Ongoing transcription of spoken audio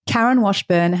Karen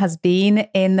Washburn has been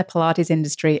in the Pilates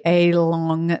industry a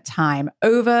long time,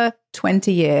 over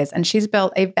 20 years, and she's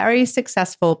built a very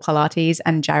successful Pilates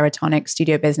and gyrotonic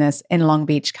studio business in Long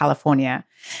Beach, California.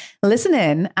 Listen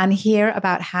in and hear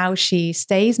about how she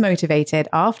stays motivated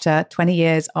after 20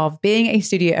 years of being a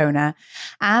studio owner,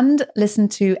 and listen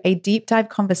to a deep dive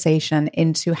conversation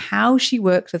into how she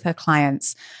works with her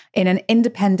clients in an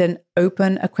independent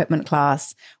open equipment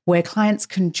class where clients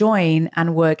can join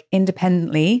and work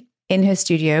independently in her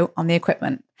studio on the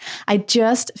equipment. I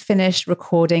just finished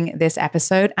recording this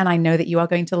episode and I know that you are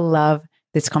going to love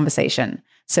this conversation.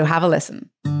 So have a listen.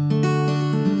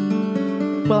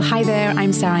 Well, hi there,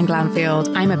 I'm Sarah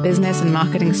Glanfield. I'm a business and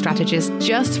marketing strategist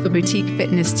just for boutique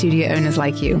fitness studio owners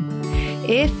like you.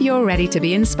 If you're ready to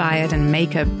be inspired and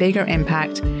make a bigger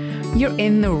impact, you're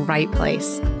in the right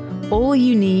place. All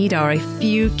you need are a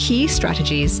few key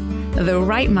strategies, the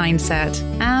right mindset,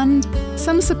 and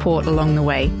some support along the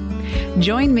way.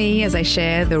 Join me as I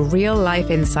share the real-life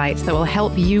insights that will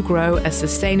help you grow a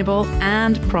sustainable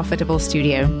and profitable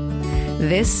studio.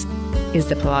 This is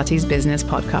the Pilates Business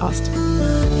Podcast.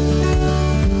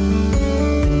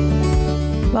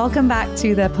 Welcome back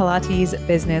to the Pilates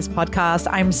Business Podcast.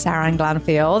 I'm Sarah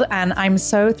Glanfield, and I'm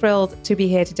so thrilled to be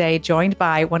here today, joined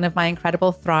by one of my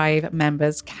incredible Thrive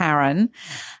members, Karen.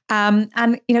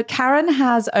 Karen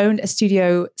has owned a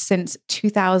studio since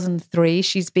 2003.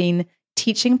 She's been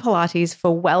teaching Pilates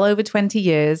for well over 20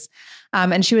 years.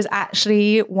 And she was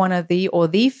actually one of the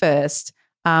first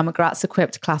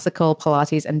Graz-equipped classical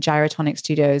Pilates and gyrotonic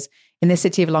studios in the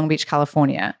city of Long Beach,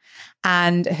 California.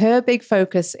 And her big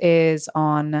focus is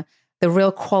on the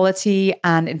real quality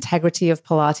and integrity of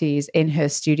Pilates in her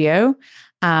studio.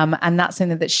 And that's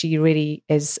something that she really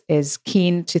is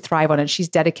keen to thrive on. And she's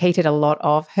dedicated a lot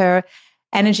of her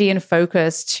energy and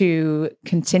focus to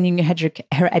continuing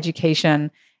her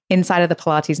education inside of the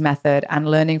Pilates method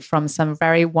and learning from some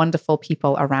very wonderful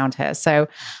people around her. So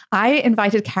I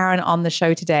invited Karen on the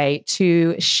show today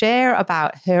to share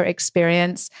about her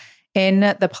experience in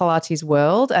the Pilates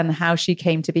world and how she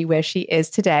came to be where she is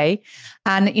today.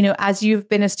 And, as you've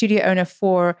been a studio owner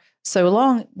for so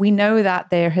long, we know that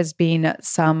there has been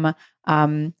a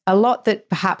lot that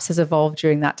perhaps has evolved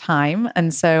during that time.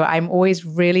 And so I'm always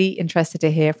really interested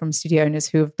to hear from studio owners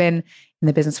who have been in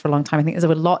the business for a long time. I think there's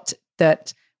a lot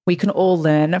that we can all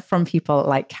learn from people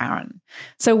like Karen.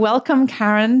 So welcome,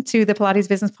 Karen, to the Pilates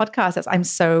Business Podcast. I'm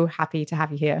so happy to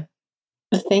have you here.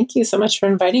 Thank you so much for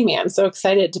inviting me. I'm so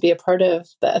excited to be a part of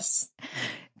this.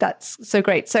 That's so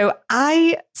great. So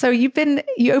you opened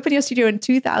your studio in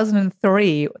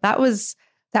 2003. That was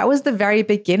the very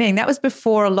beginning. That was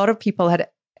before a lot of people had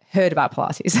heard about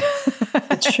Pilates.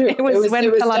 It's true. It was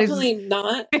definitely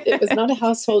not. It was not a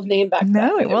household name back then.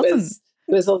 No, it wasn't.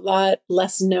 It was a lot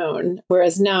less known.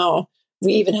 Whereas now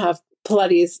we even have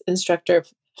Pilates instructor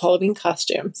Halloween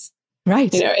costumes. Right.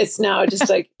 It's now just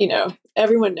like,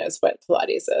 everyone knows what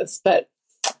Pilates is, but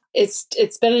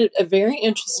it's been a very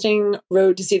interesting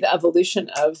road to see the evolution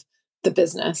of the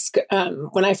business.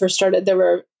 When I first started, there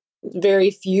were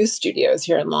very few studios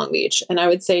here in Long Beach. And I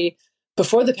would say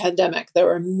before the pandemic, there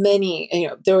were many,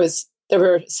 there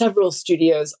were several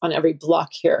studios on every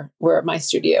block here where my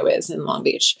studio is in Long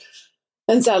Beach.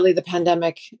 And sadly, the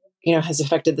pandemic, has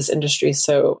affected this industry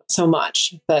so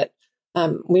much. But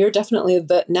we are definitely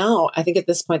now, I think at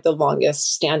this point, the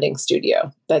longest standing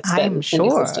studio that's been in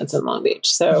existence in Long Beach.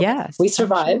 So yes, we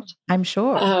survived. I'm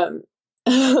sure.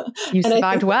 You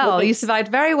survived well. You survived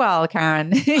very well,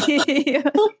 Karen.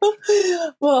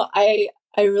 Well, I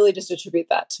really just attribute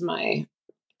that to my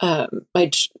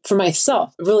for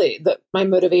myself. Really, my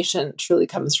motivation truly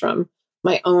comes from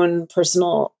my own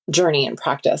personal journey and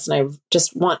practice. And I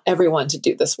just want everyone to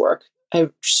do this work.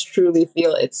 I truly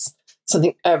feel it's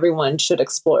something everyone should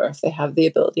explore if they have the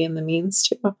ability and the means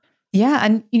to. Yeah.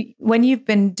 And when you've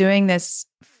been doing this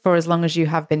for as long as you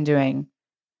have been doing,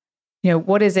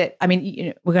 what is it? I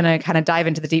mean, we're going to kind of dive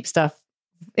into the deep stuff.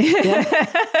 Yeah,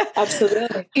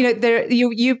 absolutely.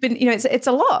 You've been, it's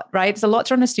a lot, right? It's a lot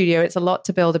to run a studio. It's a lot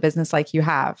to build a business like you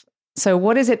have. So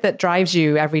what is it that drives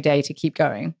you every day to keep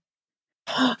going?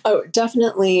 Oh,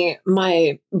 definitely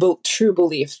my true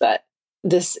belief that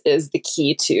this is the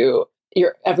key to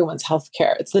everyone's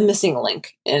healthcare. It's the missing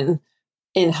link in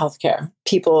healthcare.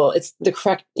 People, it's the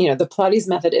correct, the Pilates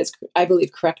method is, I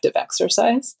believe, corrective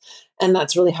exercise. And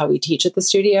that's really how we teach at the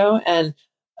studio. And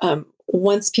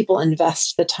once people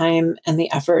invest the time and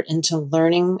the effort into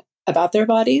learning about their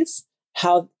bodies,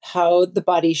 how the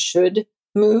body should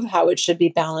move, how it should be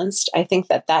balanced, I think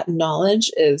that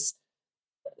knowledge is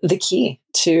the key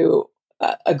to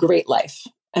a great life.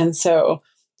 And so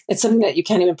it's something that you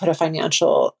can't even put a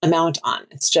financial amount on.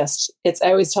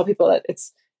 I always tell people that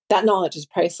that knowledge is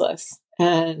priceless.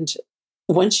 And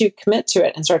once you commit to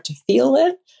it and start to feel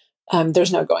it,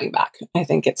 there's no going back. I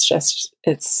think it's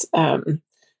the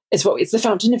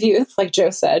fountain of youth, like Joe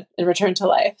said, and return to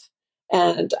life.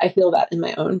 And I feel that in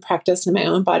my own practice, in my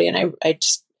own body. And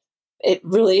it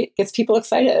really gets people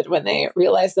excited when they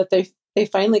realize that they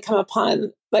finally come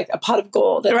upon like a pot of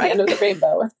gold at the end of the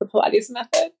rainbow with the Pilates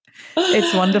method.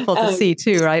 It's wonderful to see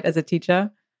too, right? As a teacher.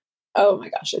 Oh my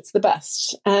gosh, it's the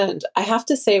best. And I have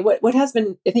to say what has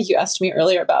been, I think you asked me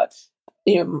earlier about,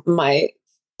 my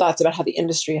thoughts about how the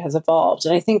industry has evolved.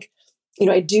 And I think,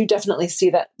 I do definitely see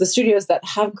that the studios that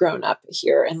have grown up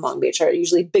here in Long Beach are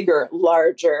usually bigger,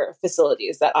 larger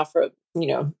facilities that offer,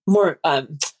 more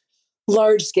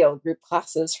large scale group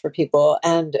classes for people.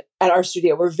 And at our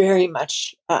studio, we're very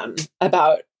much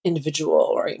about individual,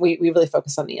 or we really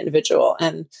focus on the individual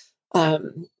and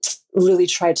really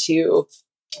try to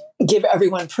give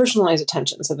everyone personalized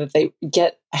attention so that they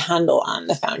get a handle on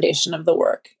the foundation of the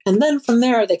work. And then from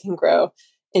there, they can grow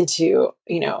into,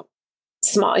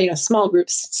 small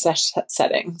groups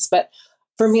settings. But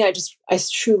for me, I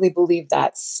truly believe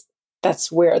that's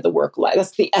where the work lies.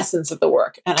 That's the essence of the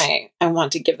work. And I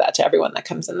want to give that to everyone that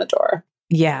comes in the door.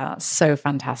 Yeah, so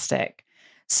fantastic.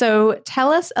 So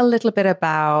tell us a little bit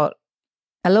about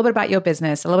your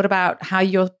business, a little bit about how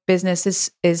your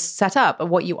business is set up and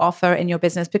what you offer in your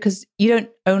business, because you don't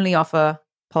only offer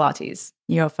Pilates,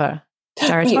 you offer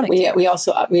gyrotonic. We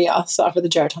also offer the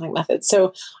gyrotonic method.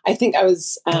 So I think I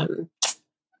was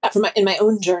in my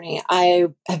own journey, I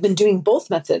have been doing both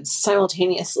methods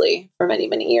simultaneously for many,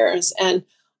 many years. And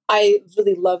I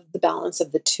really love the balance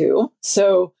of the two.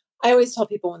 So I always tell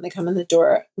people when they come in the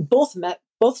door, both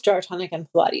gyrotonic and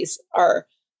Pilates are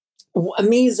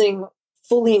amazing,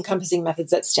 fully encompassing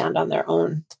methods that stand on their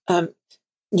own.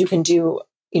 You can do,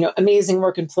 amazing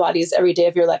work in Pilates every day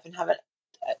of your life and have an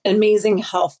amazing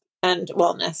health and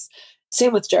wellness.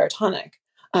 Same with gyrotonic.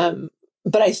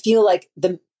 But I feel like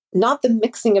not the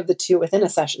mixing of the two within a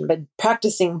session, but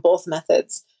practicing both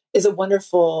methods is a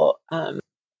wonderful,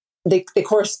 they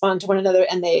correspond to one another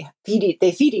and they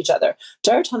feed each other.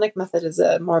 Gyrotonic method is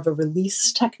more of a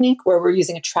release technique where we're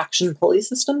using a traction pulley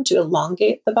system to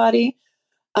elongate the body.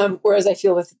 Whereas I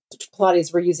feel with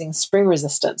Pilates, we're using spring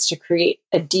resistance to create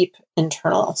a deep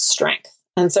internal strength.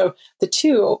 And so the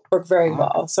two work very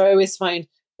well. So I always find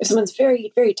if someone's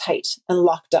very, very tight and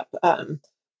locked up,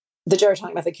 the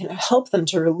gyrotonic method can help them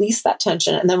to release that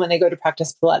tension. And then when they go to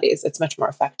practice Pilates, it's much more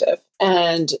effective.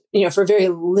 And, for very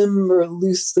limber,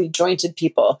 loosely jointed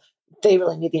people, they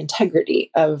really need the integrity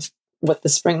of what the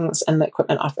springs and the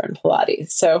equipment offer in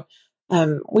Pilates. So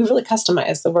we really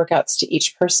customize the workouts to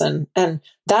each person. And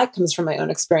that comes from my own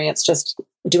experience, just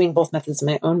doing both methods in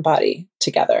my own body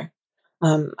together.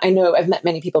 I know I've met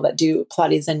many people that do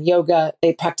Pilates and yoga.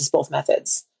 They practice both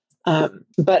methods.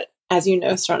 But as you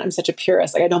know, Saran, I'm such a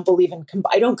purist. Like I don't believe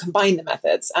I don't combine the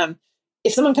methods.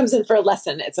 If someone comes in for a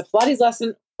lesson, it's a Pilates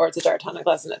lesson or it's a gyrotonic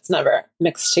lesson. It's never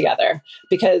mixed together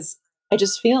because I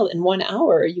just feel in 1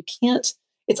 hour, you can't,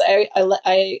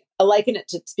 I liken it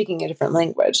to speaking a different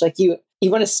language. Like you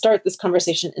want to start this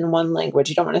conversation in one language.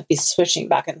 You don't want to be switching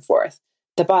back and forth.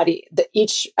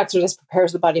 Each exercise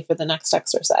prepares the body for the next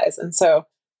exercise. And so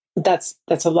that's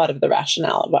a lot of the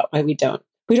rationale about why we don't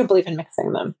believe in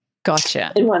mixing them.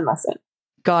 Gotcha. In one lesson.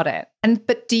 Got it.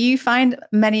 But do you find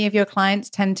many of your clients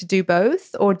tend to do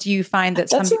both? Or do you find that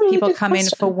some people come in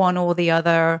for one or the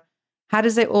other? How do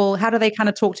they kind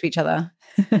of talk to each other?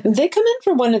 They come in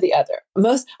for one or the other.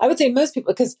 I would say most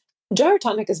people, because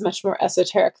gyrotonic is much more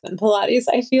esoteric than Pilates.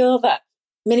 I feel that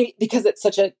because it's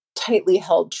such a tightly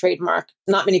held trademark,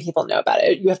 not many people know about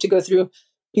it.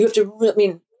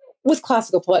 With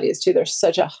classical Pilates too, there's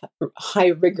such a high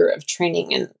rigor of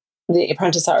training and the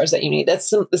apprentice hours that you need. That's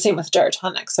the same with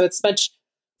gyrotonic. So it's much,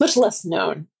 much less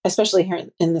known, especially here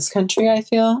in this country, I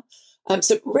feel.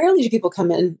 So rarely do people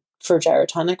come in for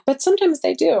gyrotonic, but sometimes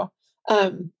they do.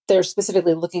 They're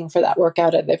specifically looking for that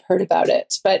workout and they've heard about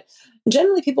it. But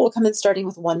generally people will come in starting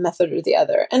with one method or the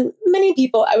other. And many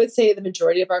people, I would say the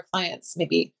majority of our clients,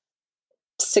 maybe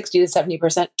 60 to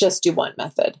 70% just do one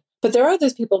method. But there are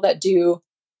those people that do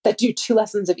 2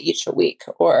 lessons of each a week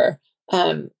or,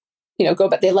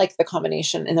 but they like the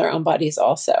combination in their own bodies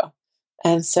also.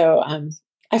 And so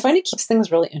I find it keeps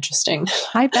things really interesting.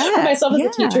 I bet. For myself as a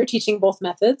teacher teaching both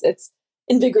methods, it's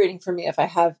invigorating for me if I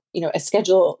have, a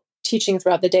schedule teaching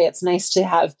throughout the day. It's nice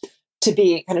to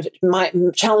be kind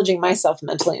of challenging myself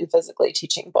mentally and physically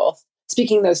teaching both,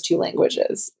 speaking those 2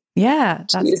 languages. Yeah.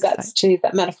 To use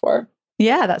that metaphor.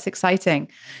 Yeah, that's exciting.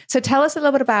 So tell us a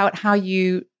little bit about how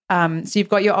you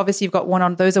So obviously you've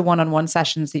got those are one-on-one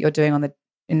sessions that you're doing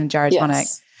in the Gyrotonic.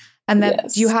 Yes. And then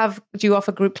Yes. do you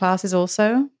offer group classes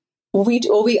also? We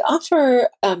offer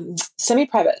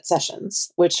semi-private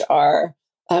sessions, which are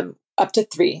up to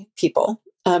 3 people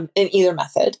in either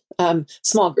method,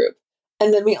 small group.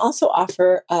 And then we also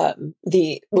offer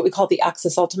what we call the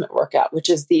Access Ultimate workout, which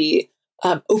is the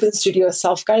Open Studio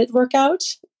self-guided workout.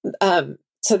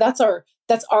 So that's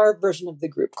our version of the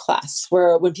group class,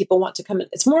 where when people want to come in,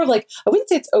 it's more like, I wouldn't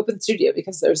say it's Open Studio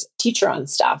because there's a teacher on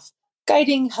staff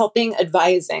guiding, helping,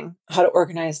 advising how to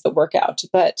organize the workout.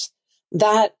 But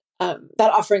that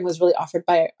offering was really offered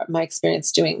by my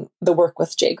experience doing the work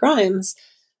with Jay Grimes.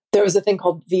 There was a thing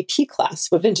called VP class,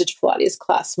 a vintage Pilates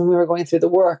class, when we were going through the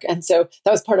work. And so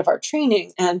that was part of our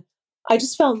training. And I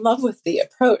just fell in love with the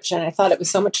approach, and I thought it was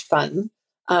so much fun.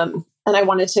 And I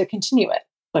wanted to continue it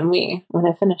when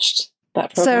I finished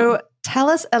that program. So tell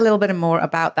us a little bit more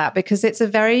about that, because it's a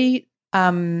very,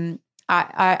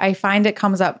 I find it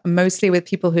comes up mostly with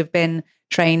people who've been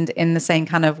trained in the same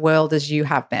kind of world as you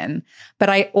have been. But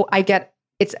I get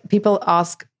people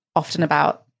ask often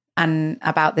about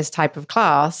this type of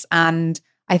class. And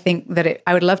I think that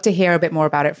I would love to hear a bit more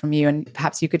about it from you. And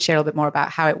perhaps you could share a little bit more about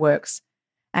how it works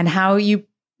and how you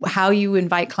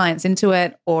invite clients into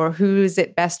it, or who is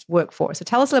it best work for. So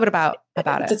tell us a little bit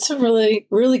about it. That's a really,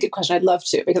 really good question. I'd love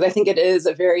to, because I think it is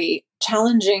a very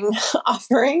challenging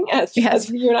offering, as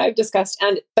you and I have discussed.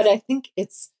 But I think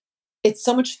it's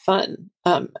so much fun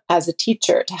as a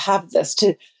teacher to have this.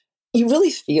 You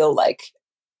really feel like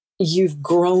you've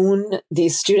grown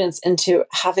these students into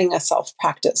having a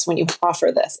self-practice when you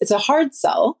offer this. It's a hard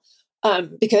sell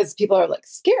because people are like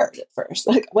scared at first,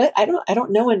 like, what? I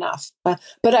don't know enough. But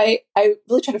I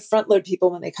really try to front load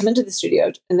people when they come into the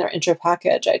studio in their intro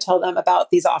package. I tell them about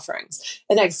these offerings,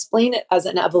 and I explain it as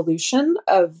an evolution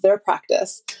of their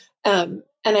practice. And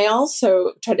I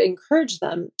also try to encourage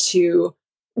them to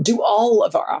do all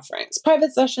of our offerings,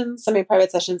 private sessions,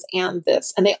 semi-private sessions, and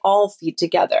this, and they all feed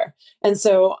together. And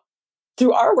so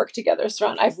through our work together,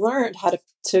 Saran, I've learned how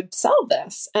to sell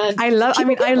this. And I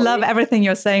love everything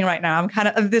you're saying right now.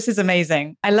 This is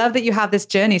amazing. I love that you have this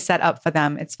journey set up for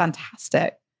them. It's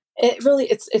fantastic. It really,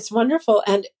 it's wonderful.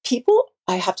 And people,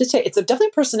 I have to say, it's a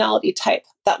definitely personality type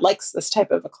that likes this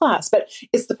type of a class, but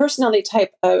it's the personality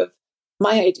type of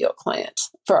my ideal client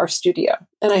for our studio.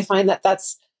 And I find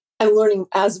I'm learning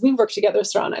as we work together,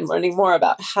 Saran, I'm learning more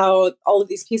about how all of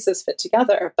these pieces fit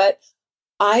together. But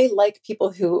I like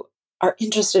people who are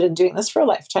interested in doing this for a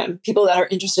lifetime, people that are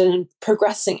interested in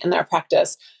progressing in their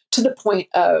practice to the point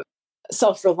of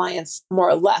self-reliance, more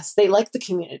or less. They like the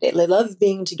community. They love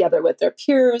being together with their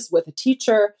peers, with a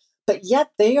teacher, but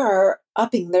yet they are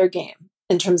upping their game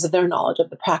in terms of their knowledge of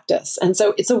the practice. And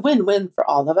so it's a win-win for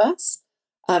all of us.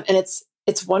 And it's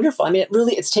wonderful. I mean,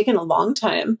 it's taken a long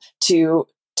time to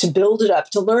build it up,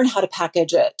 to learn how to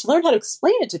package it, to learn how to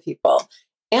explain it to people,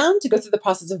 and to go through the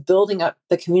process of building up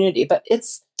the community. But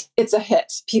it's a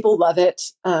hit. People love it.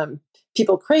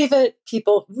 People crave it.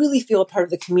 People really feel a part of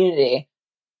the community.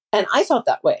 And I felt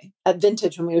that way at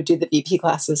Vintage when we would do the VP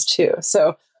classes too.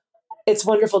 So it's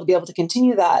wonderful to be able to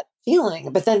continue that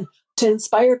feeling, but then to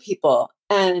inspire people.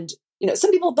 And,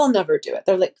 some people, they'll never do it.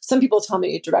 They're like, some people tell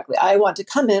me directly, I want to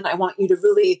come in. I want you to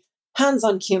really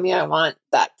hands-on cue me. I want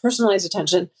that personalized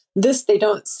attention. This they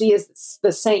don't see as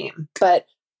the same, but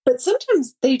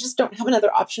sometimes they just don't have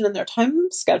another option in their time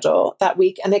schedule that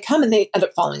week, and they come and they end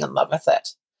up falling in love with it.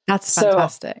 That's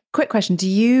fantastic. Quick question. Do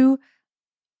you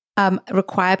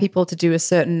require people to do a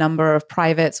certain number of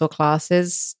privates or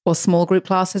classes or small group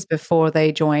classes before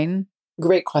they join?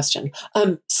 Great question.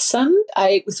 Our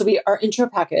intro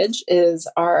package is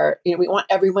we want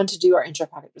everyone to do our intro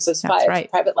package. So it's 5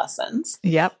 private lessons.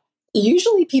 Yep.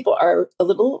 Usually people are a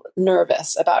little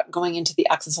nervous about going into the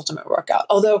Access Ultimate workout,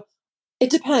 although it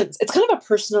depends. It's kind of a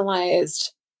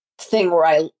personalized thing where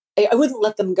I wouldn't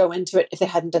let them go into it if they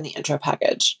hadn't done the intro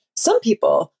package. Some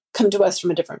people come to us from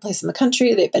a different place in the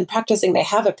country. They've been practicing. They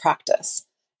have a practice.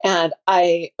 And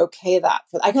I okay that.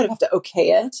 I kind of have to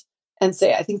okay it and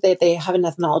say, I think that they have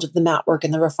enough knowledge of the mat work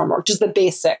and the reform work, just the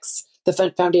basics, the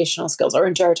foundational skills, or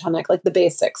in Gyrotonic, like the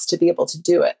basics to be able to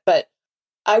do it. But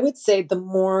I would say the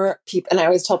more people, and I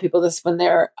always tell people this when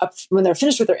they're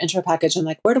finished with their intro package, I'm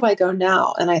like, where do I go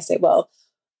now? And I say, well,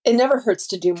 it never hurts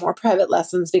to do more private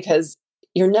lessons, because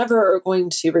you're never going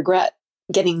to regret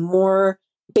getting more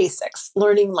basics,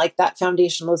 learning like that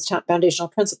foundational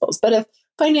principles. But if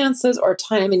finances or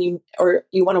time and you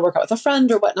want to work out with a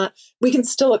friend or whatnot, we can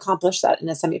still accomplish that in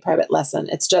a semi-private lesson.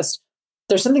 It's just,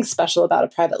 there's something special about a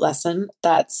private lesson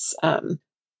that's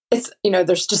it's,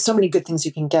 there's just so many good things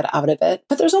you can get out of it,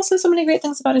 but there's also so many great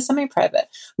things about a semi-private.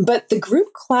 But the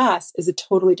group class is a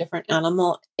totally different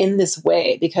animal in this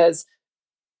way, because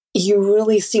you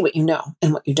really see what you know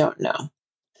and what you don't know.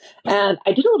 And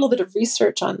I did a little bit of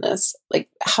research on this, like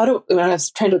when I was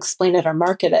trying to explain it or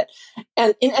market it.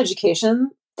 And in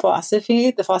education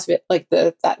philosophy, like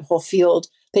that whole field,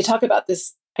 they talk about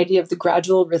this idea of the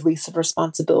gradual release of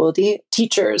responsibility.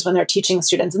 Teachers, when they're teaching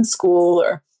students in school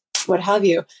or what have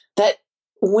you, that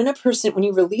when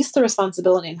you release the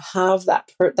responsibility and have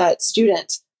that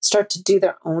student start to do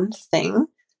their own thing,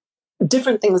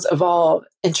 different things evolve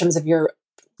in terms of your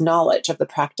knowledge of the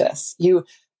practice. You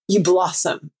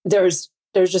blossom. There's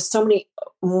just so many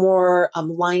more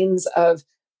lines of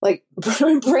like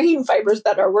brain fibers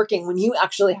that are working when you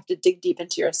actually have to dig deep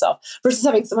into yourself versus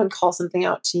having someone call something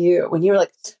out to you. When you're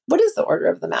like, what is the order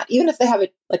of the mat? Even if they have a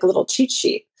little cheat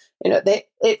sheet,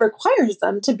 it requires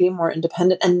them to be more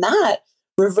independent, and that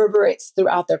reverberates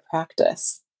throughout their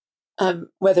practice.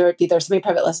 Whether it be their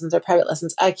semi-private lessons or private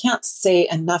lessons, I can't say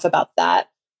enough about that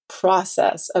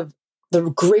process of the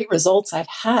great results I've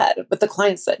had with the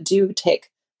clients that do take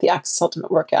the Access Ultimate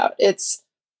workout.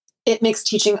 It makes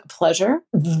teaching a pleasure.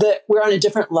 That we're on a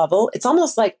different level. It's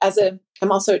almost like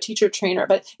I'm also a teacher trainer,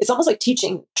 but it's almost like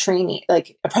teaching trainee,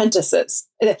 like apprentices.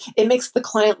 It makes the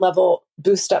client level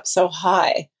boost up so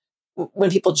high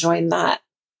when people join that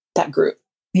group.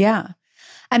 Yeah.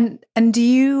 And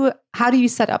how do you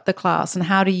set up the class, and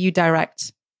how do you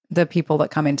direct the people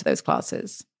that come into those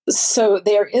classes? So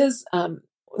there is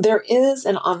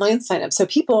an online sign up. So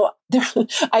people there,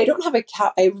 I don't have a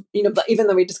cap. Even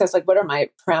though we discussed like, what are my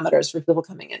parameters for people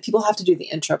coming in? People have to do the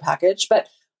intro package, but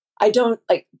I don't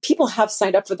people have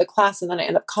signed up for the class, and then I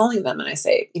end up calling them and I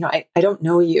say, I don't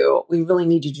know you. We really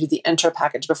need you to do the intro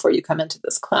package before you come into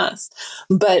this class.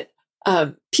 But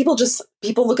people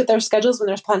look at their schedules when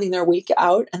they're planning their week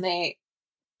out, and they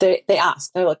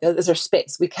ask, they're like, is there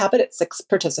space? We cap it at 6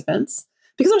 participants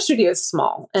because our studio is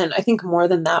small. And I think more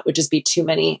than that would just be too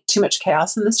much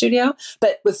chaos in the studio.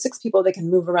 But with 6 people, they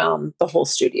can move around the whole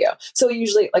studio. So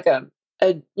usually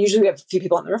usually we have a few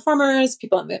people on the reformers,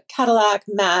 people on the Cadillac,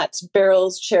 mats,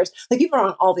 barrels, chairs, like people are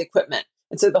on all the equipment.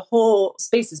 And so the whole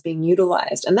space is being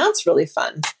utilized. And that's really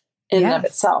fun in and of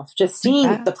itself. Just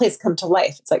seeing the place come to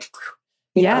life. It's like,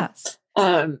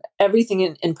 everything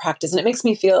in practice. And it makes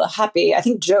me feel happy. I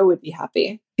think Joe would be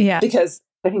happy. Yeah. Because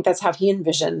I think that's how he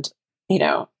envisioned,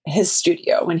 his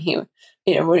studio when he,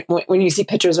 when you see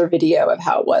pictures or video of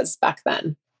how it was back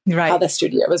then, right? How the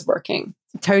studio was working.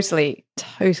 Totally.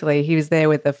 He was there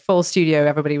with the full studio.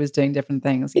 Everybody was doing different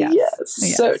things. Yes.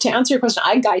 So to answer your question,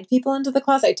 I guide people into the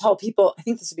class. I tell people, I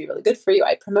think this would be really good for you.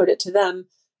 I promote it to them.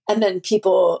 And then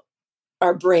people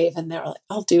are brave and they're like,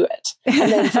 I'll do it.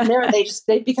 And then from there,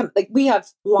 they become like,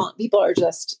 people are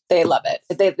just, they love it.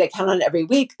 They count on it every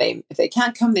week. If they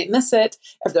can't come, they miss it.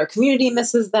 If their community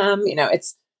misses them,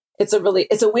 it's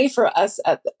a way for us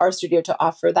at our studio to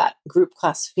offer that group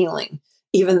class feeling,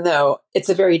 even though it's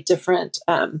a very different,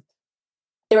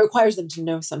 it requires them to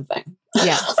know something.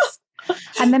 Yes.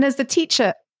 And then as a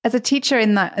teacher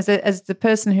in that, as the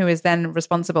person who is then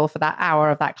responsible for that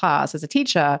hour of that class, as a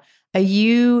teacher, are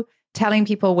you telling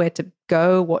people where to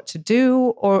go, what to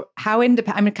do, or how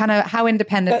independent? How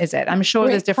independent is it? I'm sure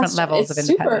there's different levels of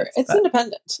independence. It's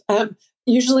independent.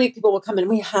 Usually, people will come in.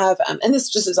 We have, and this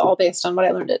just is all based on what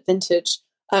I learned at Vintage.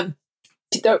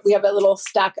 We have a little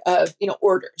stack of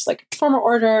orders, like former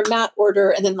order, mat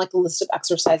order, and then like a list of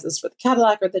exercises for the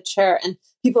Cadillac or the chair. And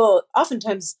people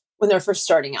oftentimes, when they're first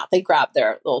starting out, they grab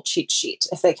their little cheat sheet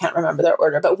if they can't remember their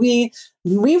order. But we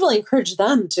really encourage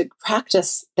them to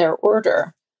practice their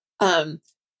order. And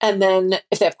then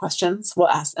if they have questions, we'll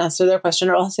answer their question,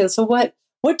 or I'll say, so what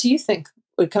do you think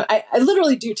would come? I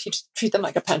literally do treat them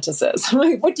like apprentices. I'm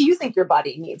like, what do you think your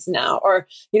body needs now? Or,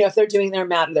 if they're doing their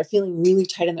mat or they're feeling really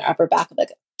tight in their upper back, I'm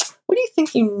like, what do you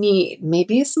think you need?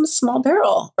 Maybe some small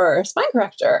barrel or a spine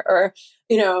corrector, or,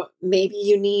 maybe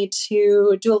you need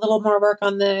to do a little more work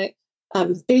on the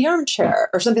baby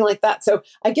armchair or something like that. So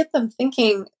I get them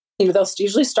thinking, they'll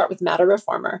usually start with mat or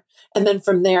reformer. And then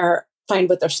from there, find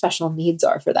what their special needs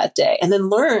are for that day, and then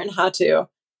learn how to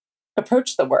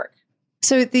approach the work.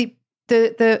 So the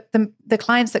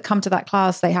clients that come to that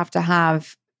class, they have to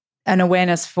have an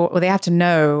awareness they have to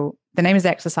know the name of the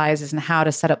exercises and how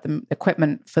to set up the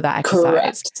equipment for that exercise.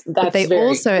 Correct. But they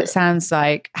also, it sounds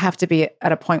like, have to be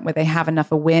at a point where they have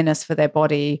enough awareness for their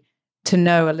body to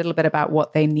know a little bit about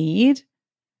what they need.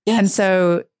 Yes. And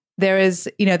so there is,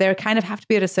 there kind of have to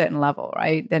be at a certain level,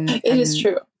 right? Then it is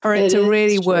true. For it to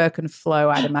really work and flow,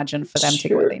 I'd imagine, for them to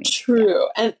get what they need. True. Yeah.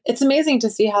 And it's amazing to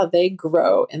see how they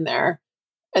grow in their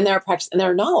and their practice and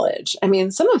their knowledge. I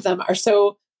mean, some of them are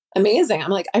so amazing.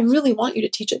 I'm like, I really want you to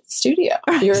teach at the studio.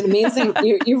 You're an amazing,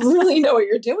 you really know what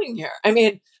you're doing here. I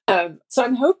mean, so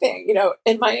I'm hoping,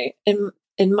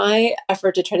 in my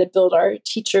effort to try to build our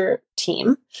teacher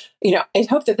team, I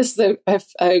hope that this is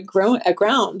a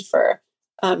ground for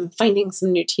finding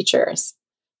some new teachers.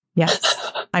 Yes,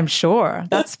 I'm sure.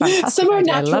 That's fantastic. Some are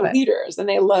natural leaders and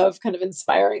they love kind of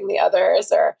inspiring the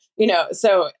others, or,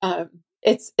 so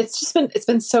it's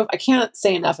been so, I can't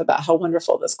say enough about how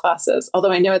wonderful this class is,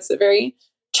 although I know it's a very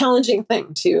challenging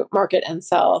thing to market and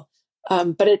sell.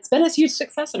 But it's been a huge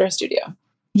success at our studio.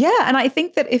 Yeah. And I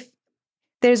think that if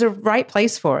there's a right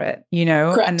place for it,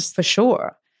 Correct. and for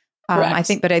sure, I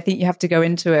think you have to go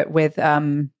into it with,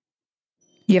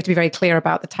 you have to be very clear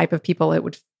about the type of people that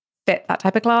would fit that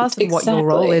type of class and what your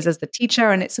role is as the teacher.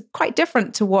 And it's quite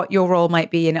different to what your role might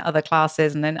be in other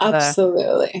classes and then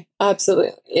Absolutely.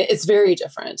 It's very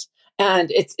different.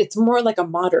 And it's more like a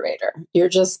moderator. You're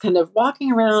just kind of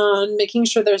walking around, making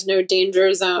sure there's no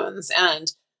danger zones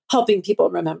and helping people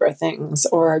remember things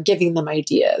or giving them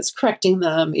ideas, correcting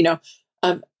them,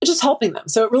 just helping them.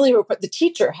 So it really, the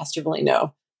teacher has to really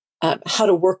know how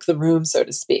to work the room, so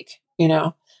to speak,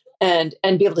 and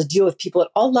be able to deal with people at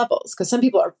all levels. Because some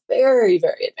people are very,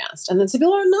 very advanced. And then some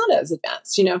people are not as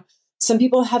advanced, Some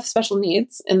people have special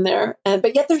needs in there,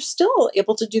 but yet they're still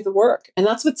able to do the work. And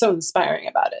that's what's so inspiring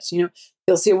about it.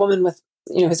 You'll see a woman with,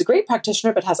 who's a great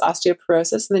practitioner, but has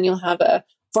osteoporosis. And then you'll have a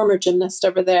former gymnast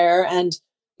over there and,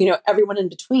 everyone in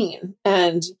between.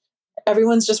 And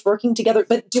everyone's just working together.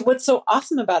 But what's so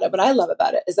awesome about it, what I love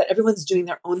about it, is that everyone's doing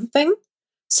their own thing.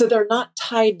 So they're not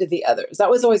tied to the others. That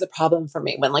was always a problem for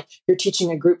me when you're teaching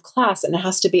a group class and it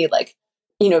has to be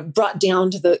brought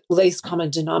down to the least common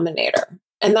denominator.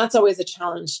 And that's always a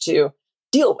challenge to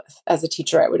deal with as a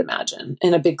teacher, I would imagine,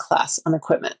 in a big class on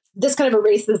equipment. This kind of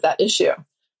erases that issue.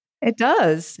 It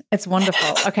does. It's wonderful.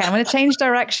 Okay, I'm going to change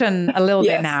direction a little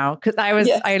bit now because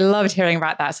I loved hearing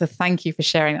about that. So thank you for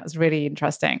sharing. That was really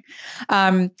interesting.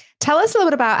 Tell us a little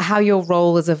bit about how your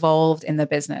role has evolved in the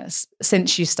business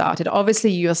since you started.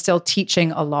 Obviously, you're still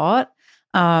teaching a lot,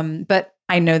 but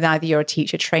I know now that you're a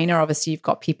teacher trainer. Obviously, you've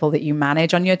got people that you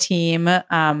manage on your team.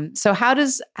 So how do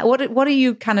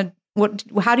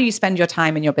you spend your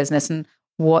time in your business, and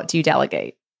what do you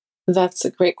delegate? That's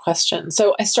a great question.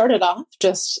 So I started off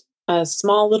just a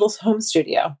small little home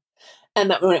studio, and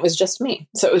that when it was just me.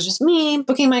 So it was just me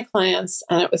booking my clients,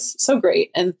 and it was so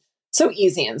great and so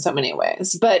easy in so many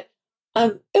ways. But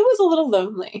it was a little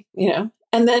lonely,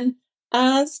 And then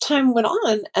as time went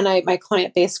on and my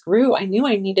client base grew, I knew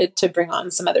I needed to bring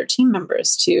on some other team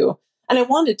members too. And I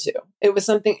wanted to. It was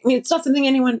something, it's not something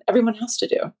everyone has to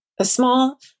do. A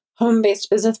small home-based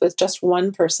business with just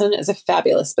one person is a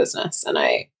fabulous business. And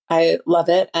I love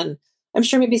it. And I'm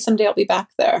sure maybe someday I'll be back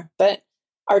there. But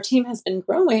our team has been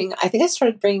growing. I think I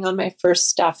started bringing on my first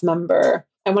staff member,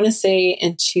 I want to say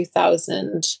in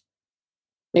 2000,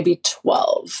 maybe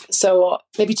 12. So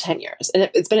maybe 10 years. And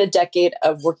it's been a decade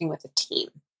of working with a team.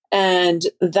 And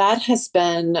that has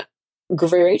been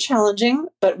very challenging,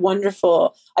 but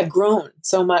wonderful. I've grown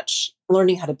so much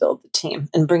learning how to build the team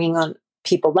and bringing on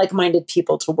people, like-minded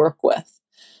people to work with.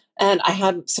 And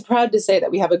I'm so proud to say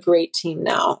that we have a great team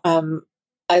now.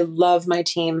 I love my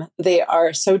team. They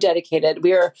are so dedicated.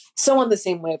 We are so on the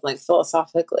same wavelength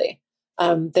philosophically.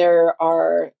 There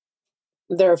are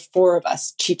 4 of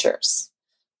us teachers.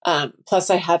 Plus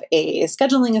I have a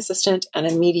scheduling assistant and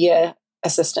a media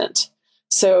assistant.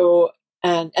 So,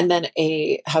 and then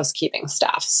a housekeeping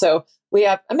staff. So we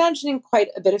have, imagining quite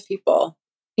a bit of people,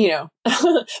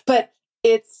 but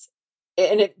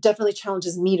it definitely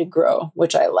challenges me to grow,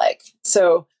 which I like.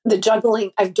 So the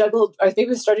juggling, I think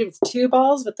we started with 2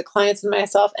 balls with the clients and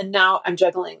myself, and now I'm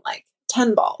juggling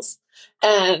 10 balls.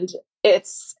 And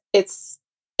it's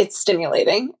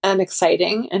stimulating and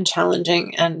exciting and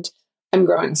challenging, and I'm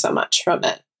growing so much from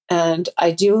it. And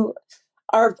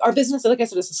our business, like I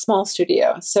said, is a small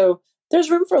studio. So there's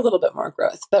room for a little bit more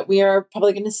growth, but we are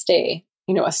probably going to stay,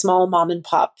 a small mom and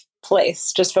pop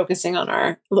place, just focusing on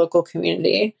our local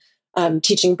community,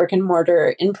 teaching brick and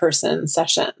mortar in-person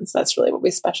sessions. That's really what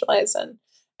we specialize in.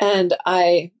 And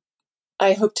I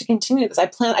hope to continue this.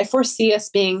 I foresee us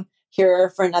being here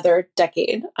for another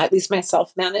decade, at least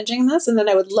myself managing this. And then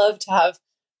I would love to have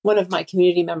one of my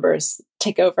community members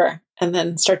take over and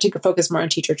then start to focus more on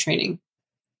teacher training.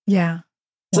 Yeah.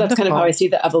 So that's kind of how I see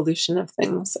the evolution of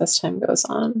things as time goes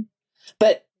on.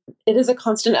 But it is a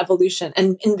constant evolution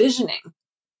and envisioning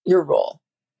your role.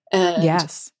 And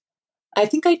yes, I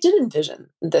think I did envision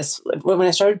this when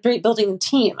I started building a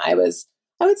team. I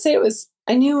would say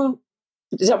I knew,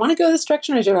 do I want to go this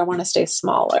direction or do I want to stay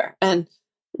smaller? And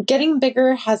getting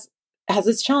bigger has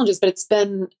its challenges, but it's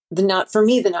been the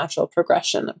natural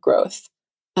progression of growth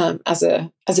as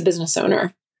a business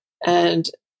owner, and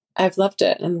I've loved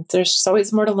it. And there's just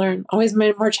always more to learn, always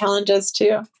more challenges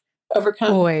to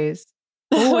overcome. Always.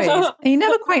 And you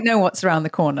never quite know what's around the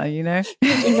corner, you know?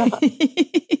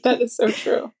 That is so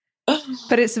true.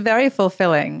 But it's very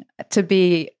fulfilling to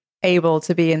be able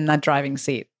to be in that driving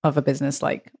seat of a business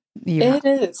like you have.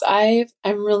 It is. I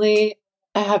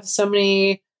have so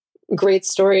many great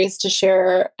stories to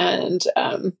share, and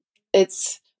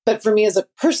but for me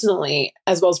personally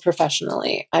as well as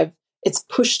professionally, it's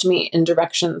pushed me in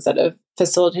directions that have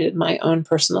facilitated my own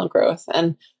personal growth,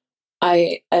 and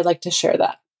I like to share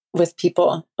that with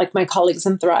people like my colleagues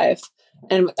in Thrive.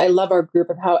 And I love our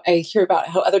group of how I hear about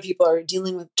how other people are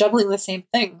juggling the same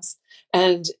things,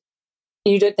 and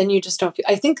you just don't feel.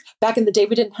 I think back in the day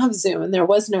we didn't have Zoom and there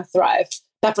was no Thrive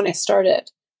back when I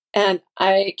started, and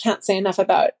I can't say enough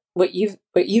about what you've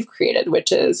created,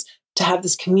 which is to have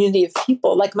this community of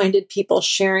people, like-minded people,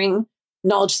 sharing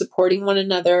knowledge, supporting one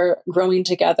another, growing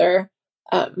together.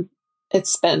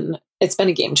 It's been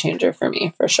a game changer for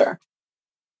me, for sure.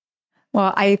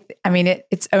 Well, I mean,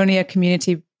 it's only a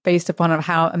community based upon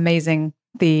how amazing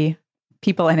the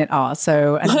people in it are.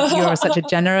 So, and you're such a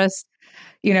generous,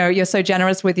 you're so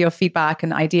generous with your feedback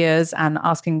and ideas and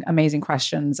asking amazing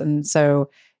questions. And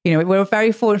so, we're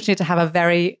very fortunate to have a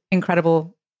very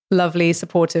incredible, lovely,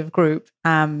 supportive group.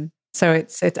 So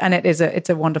it's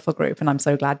a wonderful group, and I'm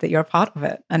so glad that you're a part of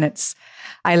it. And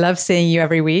I love seeing you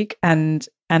every week and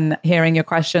hearing your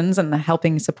questions and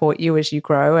helping support you as you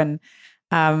grow. And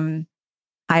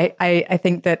I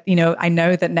think that, I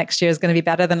know that next year is going to be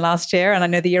better than last year. And I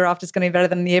know the year after is going to be better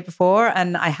than the year before.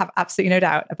 And I have absolutely no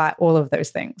doubt about all of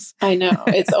those things. I know.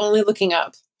 It's only looking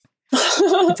up.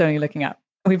 It's only looking up.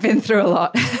 We've been through a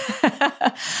lot.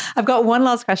 I've got one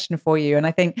last question for you. And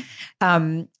I think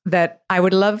that I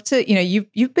would love to,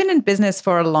 you've been in business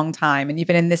for a long time, and you've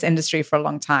been in this industry for a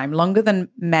long time, longer than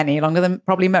many, longer than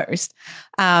probably most.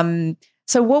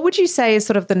 So what would you say is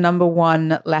sort of the number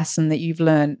one lesson that you've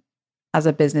learned as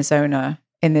a business owner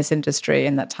in this industry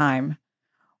in that time?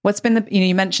 What's been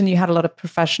you mentioned you had a lot of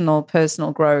professional,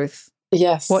 personal growth.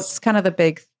 Yes. What's kind of the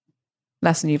big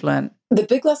lesson you've learned? The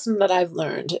big lesson that I've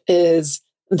learned is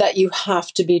that you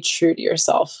have to be true to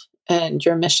yourself and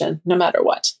your mission, no matter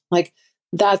what. Like,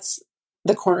 that's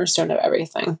the cornerstone of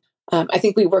everything. I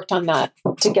think we worked on that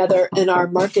together in our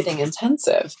marketing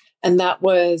intensive. And that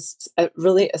was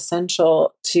really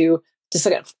essential to just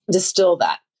distill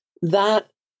that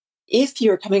if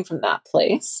you're coming from that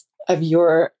place of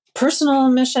your personal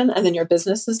mission and then your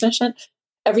business's mission,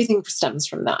 everything stems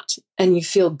from that. And you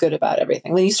feel good about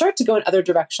everything. When you start to go in other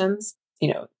directions,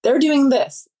 they're doing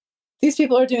this, these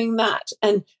people are doing that.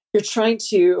 And you're trying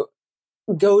to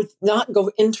not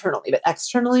go internally, but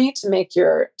externally to make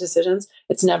your decisions.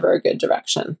 It's never a good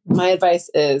direction. My advice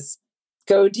is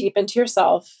go deep into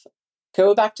yourself,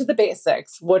 go back to the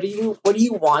basics. What do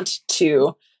you want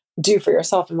to do for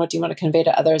yourself, and what do you want to convey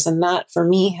to others? And that, for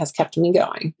me, has kept me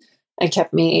going and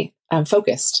kept me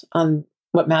focused on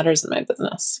what matters in my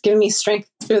business, given me strength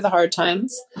through the hard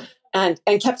times, and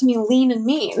kept me lean and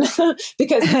mean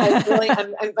because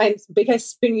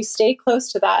because when you stay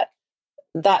close to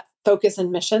that focus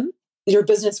and mission, your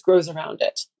business grows around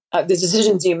it. The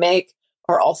decisions you make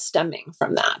are all stemming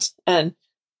from that, and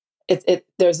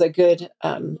there's a good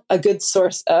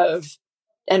source of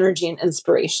energy and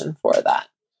inspiration for that.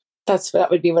 That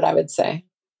would be what I would say.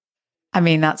 I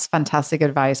mean, that's fantastic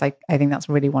advice. I think that's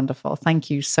really wonderful. Thank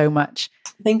you so much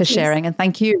for sharing. And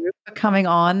thank you for coming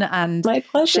on and my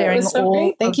pleasure. Sharing all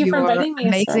great. Thank you for inviting me.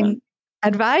 Amazing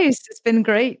advice. It's been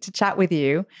great to chat with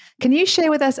you. Can you share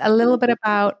with us a little bit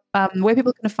about where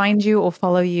people can find you or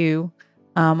follow you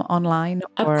online?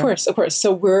 Of course.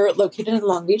 So we're located in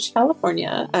Long Beach,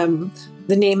 California.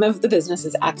 The name of the business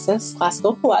is Axis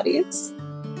Classical Pilates.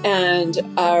 And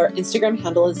our Instagram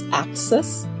handle is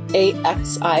Axis,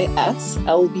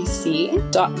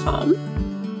 AXISLBC.com.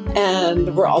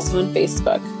 And we're also on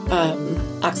Facebook,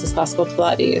 Axis Classical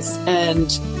Pilates.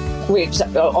 And you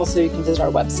can visit our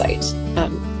website,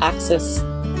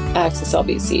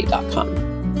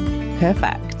 AXISLBC.com.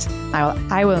 Perfect.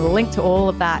 I will link to all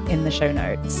of that in the show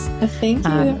notes. Thank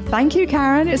you. Thank you,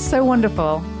 Karen. It's so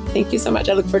wonderful. Thank you so much.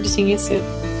 I look forward to seeing you soon.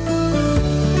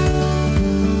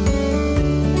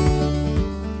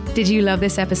 Did you love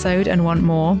this episode and want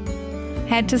more?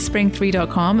 Head to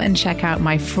spring3.com and check out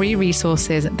my free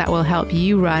resources that will help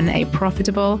you run a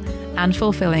profitable and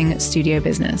fulfilling studio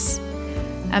business.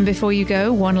 And before you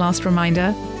go, one last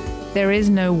reminder, there is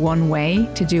no one way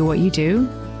to do what you do,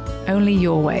 only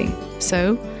your way.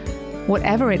 So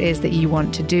Whatever it is that you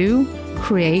want to do,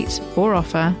 create, or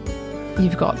offer,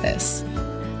 you've got this.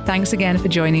 Thanks again for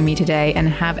joining me today, and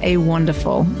have a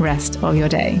wonderful rest of your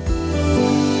day.